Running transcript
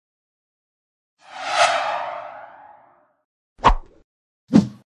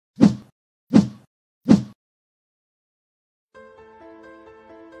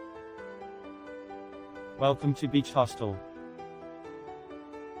Welcome to Beach Hostel.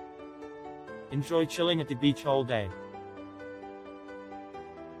 Enjoy chilling at the beach all day.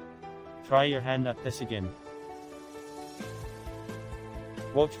 Try your hand at this again.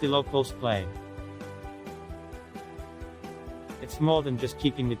 Watch the locals play. It's more than just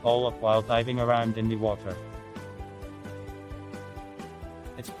keeping the ball up while diving around in the water.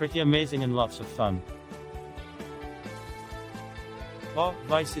 It's pretty amazing and lots of fun.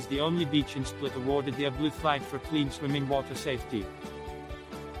 Vice is the only beach in Split awarded the blue flag for clean swimming water safety.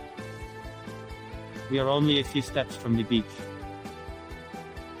 We are only a few steps from the beach.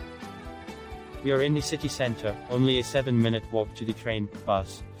 We are in the city center, only a 7-minute walk to the train,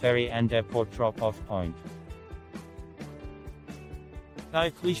 bus, ferry and airport drop-off point.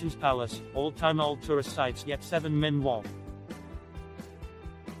 Diocletian's Palace, old-time old tourist sites, yet 7-min walk.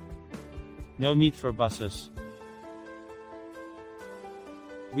 No need for buses.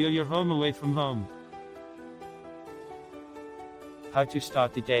 We are your home away from home. How to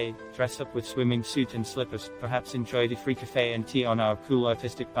start the day: dress up with swimming suit and slippers, perhaps enjoy the free cafe and tea on our cool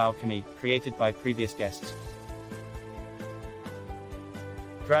artistic balcony, created by previous guests.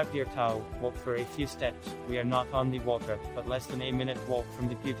 Grab your towel, walk for a few steps. We are not on the water, but less than a minute walk from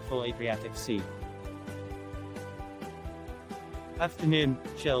the beautiful Adriatic Sea. Afternoon,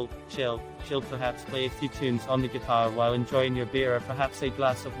 chill, perhaps play a few tunes on the guitar while enjoying your beer or perhaps a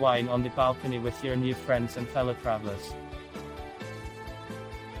glass of wine on the balcony with your new friends and fellow travelers.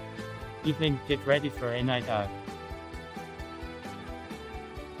 Evening, get ready for a night out.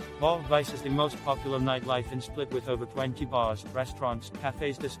 Vice is the most popular nightlife in Split with over 20 bars, restaurants,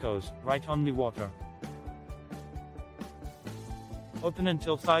 cafes, discos, right on the water. Open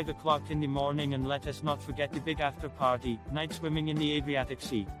until 5 o'clock in the morning, and let us not forget the big after party, night swimming in the Adriatic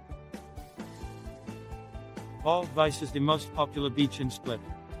Sea. Vice is the most popular beach in Split.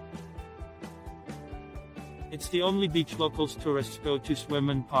 It's the only beach locals tourists go to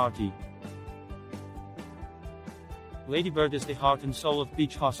swim and party. Ladybird is the heart and soul of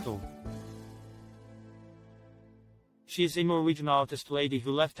Beach Hostel. She is a Norwegian artist lady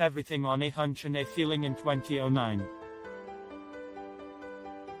who left everything on a hunch and a feeling in 2009.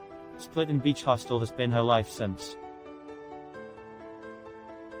 Split and Beach Hostel has been her life since.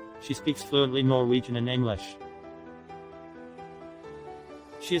 She speaks fluently Norwegian and English.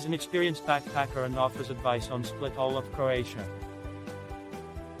 She is an experienced backpacker and offers advice on Split, all of Croatia.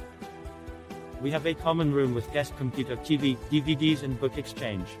 We have a common room with guest computer, TV, DVDs and book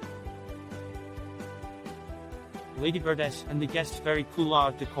exchange. Ladybird S and the guests' very cool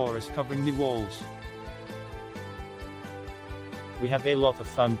art decor is covering the walls. We have a lot of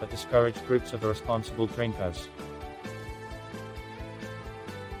fun but discourage groups of irresponsible drinkers.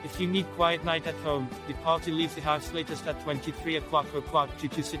 If you need quiet night at home, the party leaves the house latest at 23 o'clock due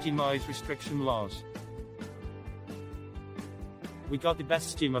to city noise restriction laws. We got the best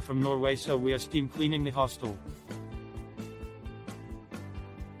steamer from Norway, so we are steam cleaning the hostel.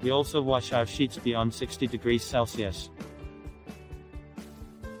 We also wash our sheets beyond 60 degrees Celsius.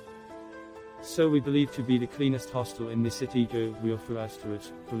 So we believe to be the cleanest hostel in the city. We offer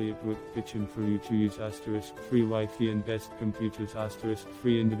fully equipped kitchen for you to use, free Wi-Fi and guest computers,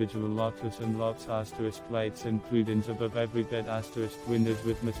 free individual lockers and locks, lights included above every bed, windows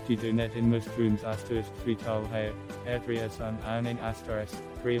with mosquito net in most rooms, free towel hair, areas and ironing,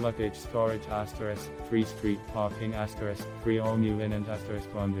 free luggage storage, free street parking, free all new linen,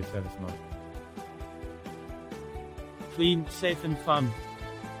 laundry service mode. Clean, safe and fun.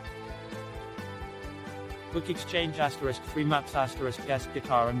 Book exchange, free maps, guest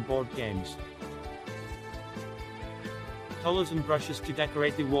guitar and board games. Colors and brushes to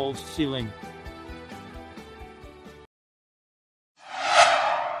decorate the walls, ceiling.